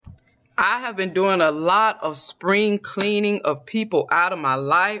I have been doing a lot of spring cleaning of people out of my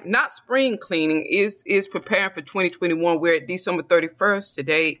life. Not spring cleaning, is preparing for 2021. We're at December 31st.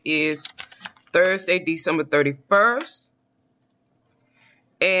 Today is Thursday, December 31st.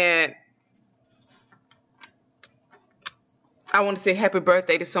 And I want to say happy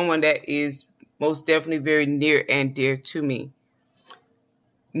birthday to someone that is most definitely very near and dear to me.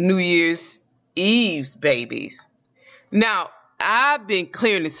 New Year's Eve's babies. Now, I've been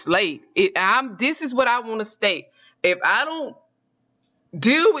clearing the slate. This is what I want to state. If I don't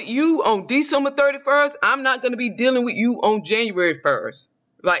deal with you on December 31st, I'm not going to be dealing with you on January 1st.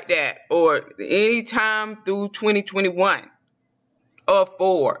 Like that. Or anytime through 2021. Or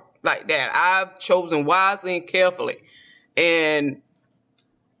forward. Like that. I've chosen wisely and carefully. And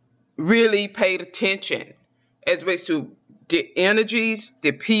really paid attention as it relates to the energies,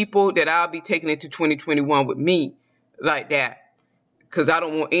 the people that I'll be taking into 2021 with me. Like that. Because I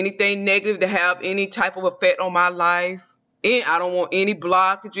don't want anything negative to have any type of effect on my life. And I don't want any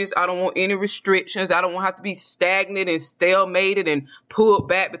blockages. I don't want any restrictions. I don't want to have to be stagnant and stalemated and pulled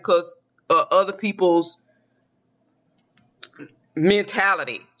back because of other people's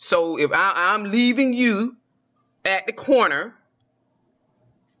mentality. So if I'm leaving you at the corner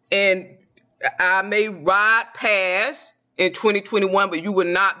and I may ride past in 2021, but you will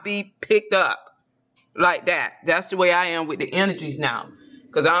not be picked up. Like that. That's the way I am with the energies now.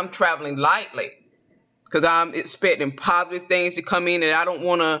 Because I'm traveling lightly. Because I'm expecting positive things to come in, and I don't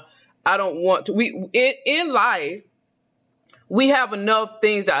want to. In life, we have enough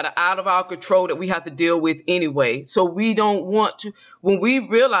things that are out of our control that we have to deal with anyway. So we don't want to, when we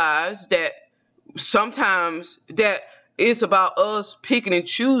realize that sometimes that it's about us picking and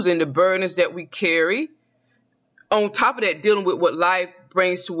choosing the burdens that we carry. On top of that, dealing with what life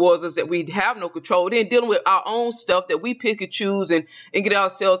brings towards us that we have no control. Then dealing with our own stuff that we pick and choose and get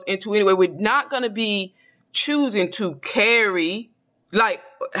ourselves into anyway. We're not going to be choosing to carry, like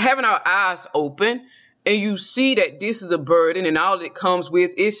having our eyes open and you see that this is a burden and all that it comes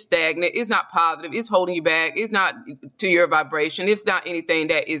with is stagnant. It's not positive. It's holding you back. It's not to your vibration. It's not anything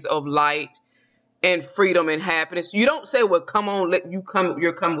that is of light and freedom and happiness. You don't say, well, come on,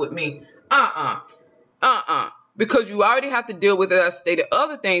 you're coming with me. Because you already have to deal with, as I stated,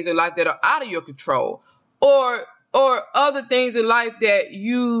 other things in life that are out of your control, or other things in life that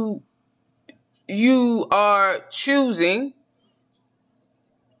you are choosing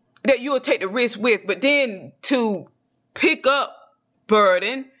that you will take the risk with. But then to pick up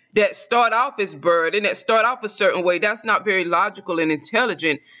burden that start off as burden, that start off a certain way, that's not very logical and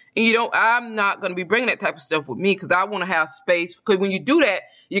intelligent. And I'm not going to be bringing that type of stuff with me because I want to have space. Because when you do that,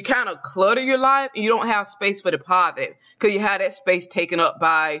 you kind of clutter your life and you don't have space for the positive because you have that space taken up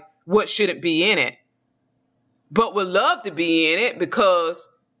by what shouldn't be in it, but would love to be in it because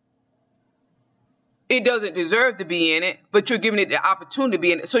it doesn't deserve to be in it, but you're giving it the opportunity to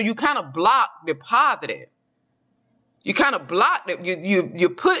be in it. So you kind of block the positive. You kind of block it. You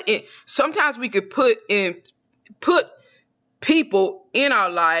put in, sometimes we could put people in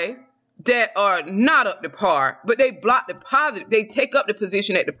our life that are not up to par, but they block the positive. They take up the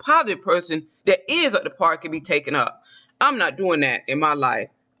position that the positive person that is up to par can be taken up. I'm not doing that in my life.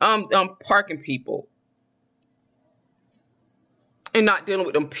 I'm parking people and not dealing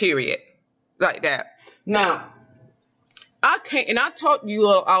with them, period. Like that. Now, I talked to you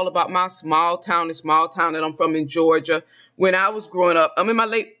all about my small town, the small town that I'm from in Georgia. When I was growing up, I'm in my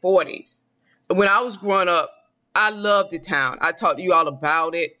late 40s. When I was growing up, I loved the town. I talked to you all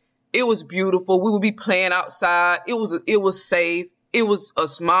about it. It was beautiful. We would be playing outside. It was safe. It was a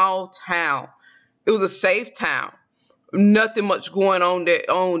small town. It was a safe town. Nothing much going on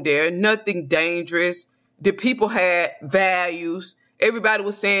there. Nothing dangerous. The people had values. Everybody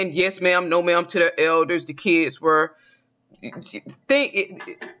was saying yes, ma'am, no, ma'am to their elders. The kids were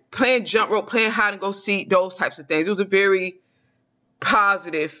playing jump rope, playing hide and go seek, those types of things. It was a very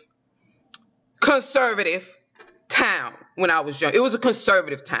positive, conservative town when I was young. It was a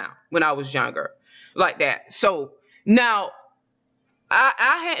conservative town when I was younger, like that. So now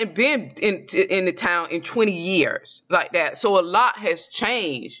I hadn't been in the town in 20 years, like that. So a lot has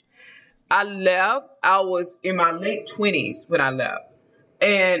changed. I left. I was in my late 20s when I left.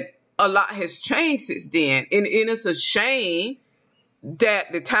 And a lot has changed since then. And it's a shame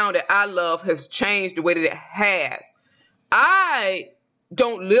that the town that I love has changed the way that it has. I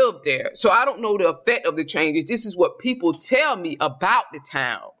don't live there, so I don't know the effect of the changes. This is what people tell me about the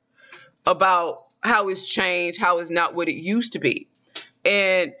town, about how it's changed, how it's not what it used to be.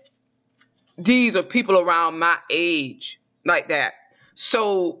 And these are people around my age, like that.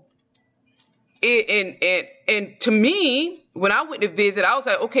 So And to me, when I went to visit, I was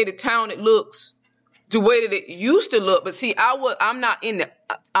like, okay, the town, it looks the way that it used to look. But see, I'm not in the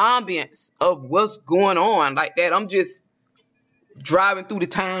ambience of what's going on like that. I'm just driving through the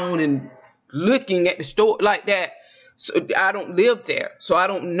town and looking at the store like that. So I don't live there, so I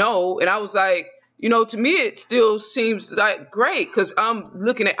don't know. And I was like, to me, it still seems like great because I was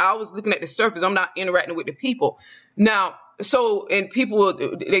looking at the surface. I'm not interacting with the people now. So, and people,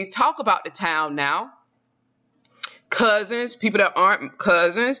 they talk about the town now. Cousins, people that aren't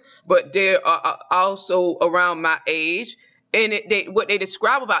cousins, but they're also around my age. And what they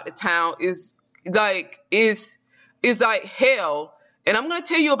describe about the town is like hell. And I'm going to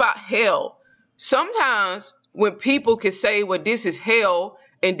tell you about hell. Sometimes when people can say, well, this is hell,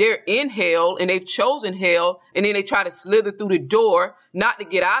 and they're in hell, and they've chosen hell, and then they try to slither through the door, not to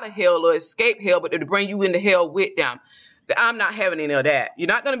get out of hell or escape hell, but to bring you into hell with them. I'm not having any of that. You're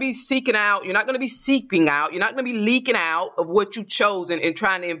not going to be seeking out. You're not going to be seeping out. You're not going to be leaking out of what you've chosen and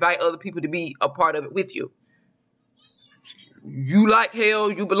trying to invite other people to be a part of it with you. You like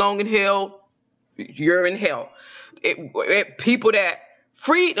hell. You belong in hell. You're in hell. People that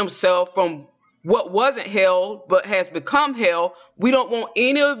freed themselves from what wasn't hell but has become hell, we don't want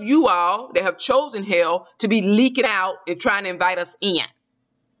any of you all that have chosen hell to be leaking out and trying to invite us in.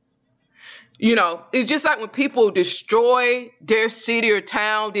 It's just like when people destroy their city or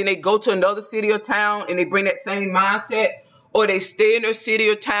town, then they go to another city or town and they bring that same mindset, or they stay in their city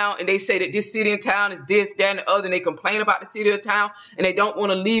or town and they say that this city and town is this, that, and the other, and they complain about the city or town and they don't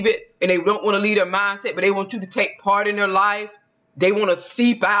want to leave it and they don't want to leave their mindset, but they want you to take part in their life. They want to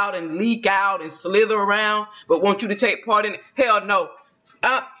seep out and leak out and slither around, but want you to take part in it. Hell no.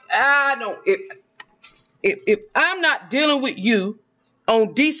 I know if I'm not dealing with you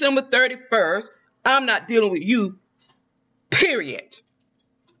on December 31st, I'm not dealing with you, period.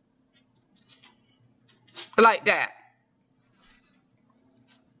 Like that.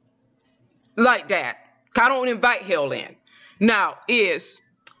 Like that. I don't invite hell in. Now,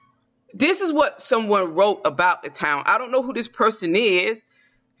 this is what someone wrote about the town. I don't know who this person is.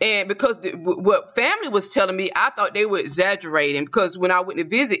 And because what family was telling me, I thought they were exaggerating because when I went to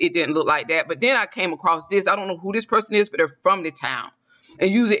visit, it didn't look like that. But then I came across this. I don't know who this person is, but they're from the town. And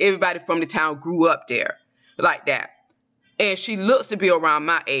usually everybody from the town grew up there like that. And she looks to be around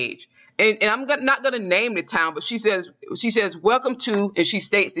my age. And I'm not going to name the town, but she says, welcome to, and she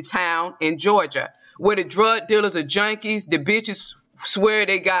states the town in Georgia, where the drug dealers are junkies. The bitches swear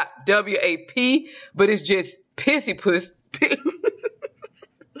they got WAP, but it's just pissy puss.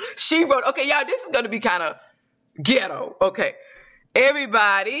 She wrote, okay, y'all, this is going to be kind of ghetto. Okay.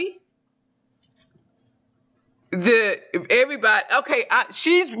 Everybody, okay,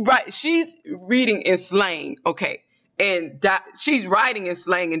 she's right. She's reading in slang. Okay. And she's writing in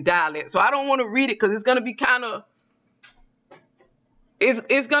slang and dialect. So I don't want to read it because it's going to be kind of,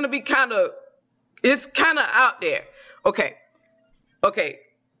 it's going to be kind of, it's kind of out there. Okay. Okay.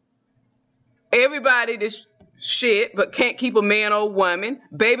 Everybody this shit, but can't keep a man or woman.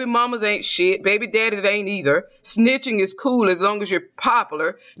 Baby mamas ain't shit. Baby daddies ain't either. Snitching is cool as long as you're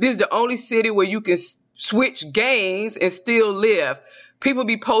popular. This is the only city where you can switch gangs and still live. People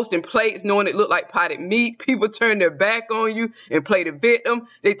be posting plates knowing it look like potted meat. People turn their back on you and play the victim.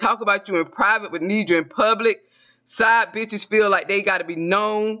 They talk about you in private but need you in public. Side bitches feel like they gotta be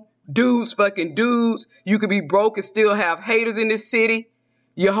known. Dudes fucking dudes. You could be broke and still have haters in this city.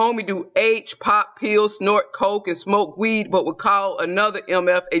 Your homie do H, pop pills, snort coke, and smoke weed, but would call another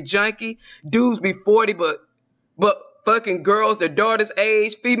MF a junkie. Dudes be 40, but fucking girls, their daughter's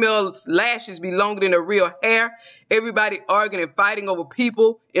age. Females' lashes be longer than their real hair. Everybody arguing and fighting over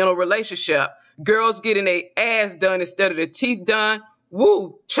people in a relationship. Girls getting their ass done instead of their teeth done.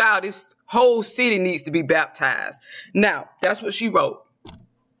 Woo, child, this whole city needs to be baptized. Now, that's what she wrote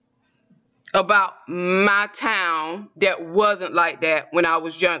about my town that wasn't like that when I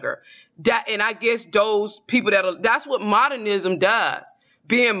was younger. And I guess those people that's what modernism does.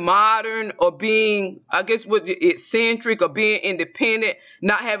 Being modern or being, I guess, eccentric or being independent,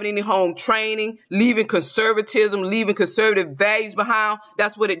 not having any home training, leaving conservatism, leaving conservative values behind.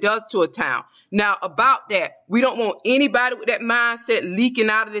 That's what it does to a town. Now, about that, we don't want anybody with that mindset leaking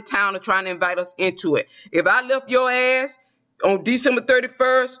out of the town or trying to invite us into it. If I left your ass on December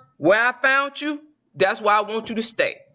 31st, where I found you, that's where I want you to stay.